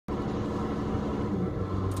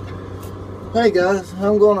Hey guys,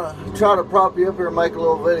 I'm gonna try to prop you up here and make a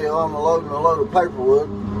little video on loading a load of paperwood.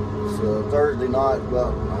 It's Thursday night,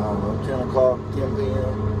 about, I don't know, 10 o'clock, 10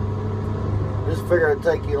 p.m. Just figured it'd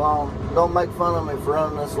take you long. Don't make fun of me for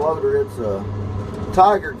running this loader. It's a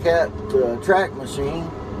Tiger Cat track machine.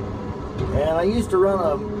 And I used to run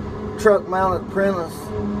a truck mounted Prentice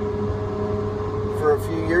for a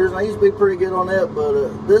few years, and I used to be pretty good on that,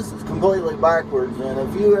 but this is completely backwards. And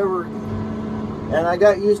if you ever, and I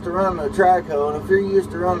got used to running the track hoe, and if you're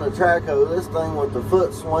used to running the track hoe, this thing with the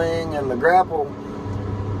foot swing and the grapple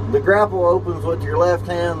opens with your left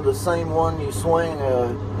hand, the same one you swing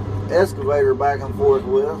a excavator back and forth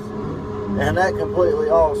with, and that completely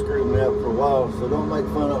all screwed me up for a while. So don't make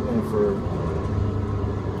fun of me for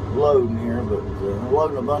loading here, but I'm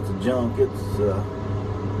loading a bunch of junk. It's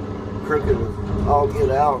crooked as all get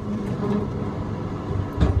out.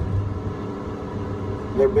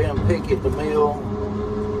 They're being picky at the mill.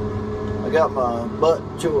 I got my butt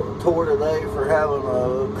tore today for having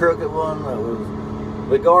a crooked one.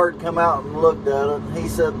 The guard come out and looked at it. He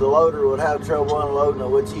said the loader would have trouble unloading it,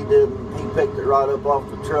 which he didn't. He picked it right up off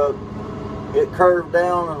the truck. It curved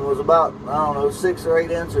down and was about, I don't know, 6 or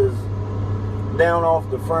 8 inches down off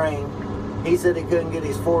the frame. He said he couldn't get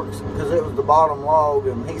his forks because it was the bottom log,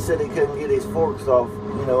 and he said he couldn't get his forks off,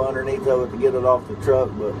 you know, underneath of it to get it off the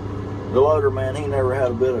truck. But the loader man, he never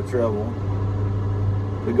had a bit of trouble.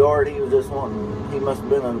 The guard, he was just wanting, he must have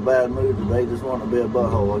been in a bad mood today, just wanting to be a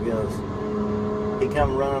butthole, I guess. He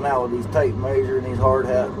come running out with his tape measure and his hard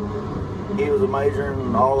hat. He was a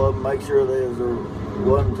measuring all of them, make sure they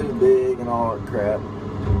wasn't too big and all that crap.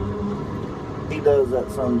 He does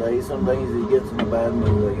that some days. Some days he gets in a bad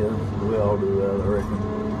mood, I guess. We all do that, I reckon.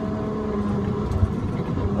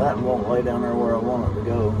 That one won't lay down there where I want it to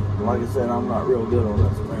go. Like I said, I'm not real good on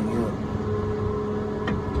this thing yet.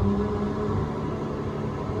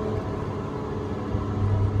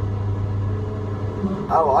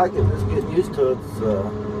 I like it, just getting used to it. It's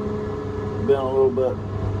been a little bit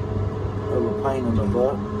of a pain in the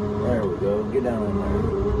butt. There we go, get down in there.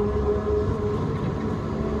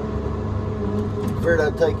 Figured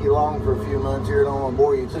I'd take you along for a few minutes here. Don't want to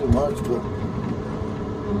bore you too much, but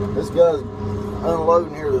this guy's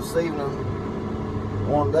unloading here this evening.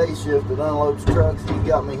 One day shift that unloads trucks. He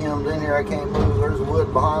got me hemmed in here. I can't move. There's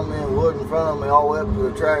wood behind me and wood in front of me all the way up to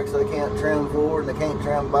the tracks. They can't trim forward and they can't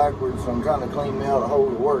trim backwards, so I'm trying to clean me out a hole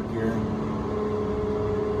to work here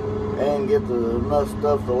and get enough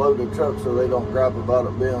stuff to load the truck so they don't gripe about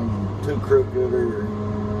it being too crooked, or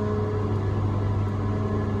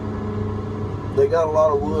they got a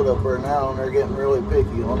lot of wood up there now and they're getting really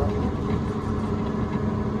picky on it.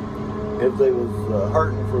 If they was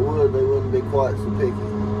hurting for wood, they wouldn't be quite so picky.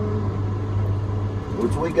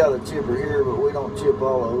 Which we got a chipper here, but we don't chip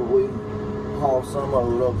all of it. We haul some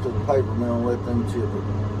of it up to the paper mill and let them chip it.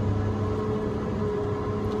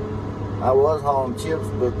 I was hauling chips,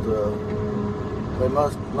 but they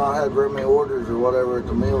must not have very many orders or whatever at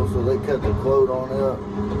the mill, so they cut the quote on it.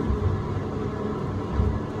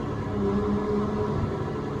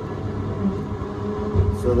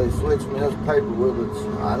 So they switched me this paperwood, which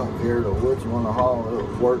I don't care which one I haul. It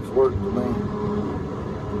works to me.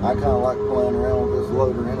 I kind of like playing around with this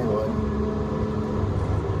loader anyway.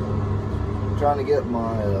 I'm trying to get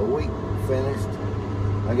my week finished.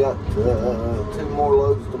 I got 2 more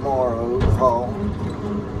loads tomorrow to haul.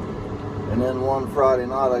 And then one Friday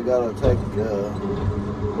night I got to take a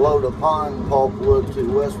load of pine pulpwood to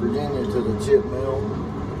West Virginia to the chip mill.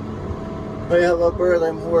 They have up there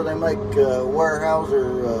where they make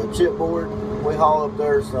Weyerhaeuser chipboard. We haul up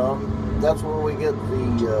there some. That's where we get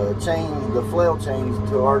the flail chains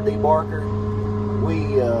to our debarker.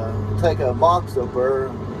 We take a box up there,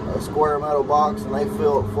 a square metal box, and they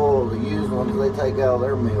fill it full of the used ones they take out of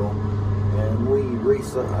their mill. And we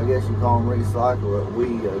I guess you call them recycle it.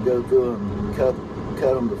 We go through and cut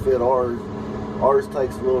them to fit ours. Ours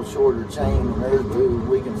takes a little shorter chain, and theirs do.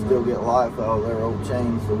 We can still get life out of their old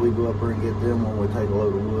chains, so we go up there and get them when we take a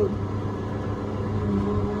load of wood.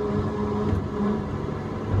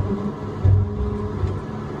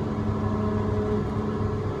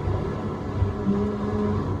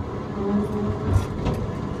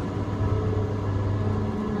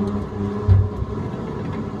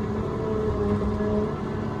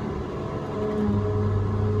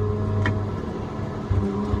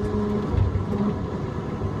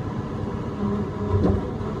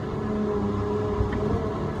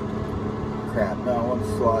 Crap, now I want to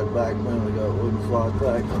slide back. Then we go, wouldn't slide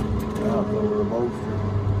back out over the bolster.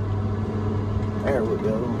 There we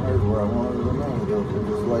go. There's where I wanted the man to go. So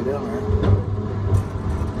just lay down there.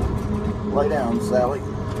 Lay down, Sally.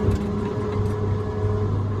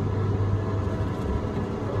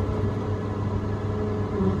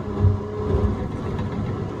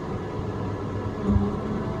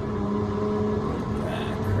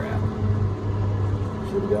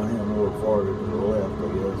 a little farther to the left, I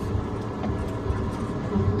guess.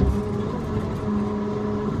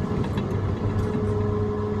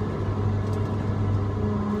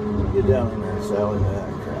 Get down in there, Sally. That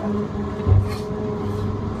crap.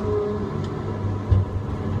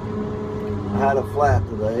 I had a flat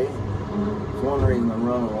today. It's one reason I'm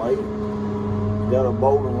running late. Got a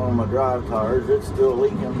bolt in one of my drive tires. It's still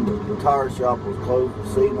leaking, but the tire shop was closed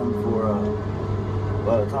this evening for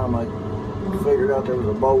by the time I figured out there was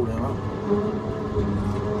a bolt in it.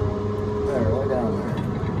 There, way down there.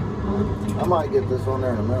 I might get this on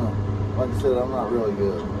there in a minute. Like I said, I'm not really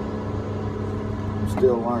good. I'm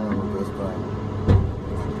still learning with this thing.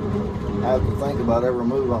 I have to think about every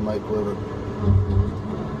move I make with it.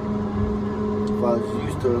 If I was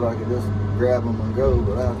used to it, I could just grab them and go,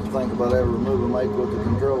 but I have to think about every move I make with the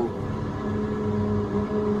control.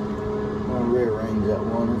 I'm going to rearrange that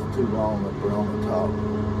one. It's too long up there on the top.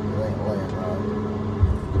 It ain't laying right.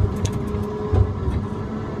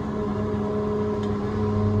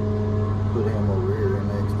 Put him over here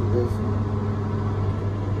next to this one.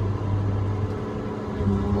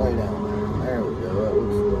 Lay down there. There we go. That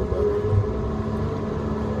looks a little better.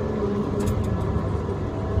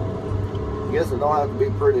 I guess it don't have to be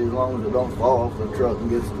pretty as long as it don't fall off the truck and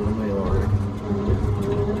gets to the mill already.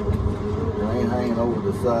 It ain't hanging over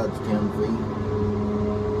the sides 10 feet.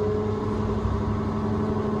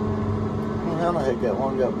 Well, how the heck that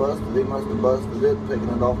one got busted? He must have busted it picking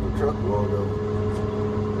it off the truck a while ago.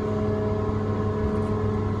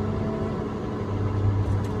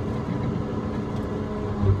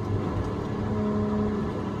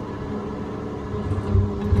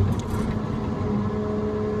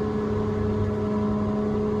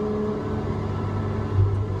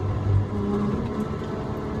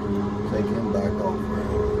 Take him back off there.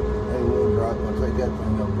 Hey, we'll drive and take that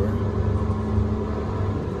thing up there.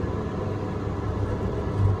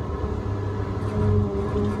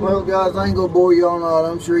 Well, guys, I ain't gonna bore you all night.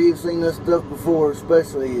 I'm sure you've seen this stuff before,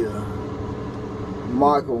 especially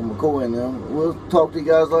Michael McCoy and them. We'll talk to you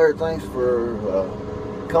guys later. Thanks for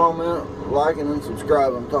commenting, liking, and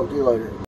subscribing. Talk to you later.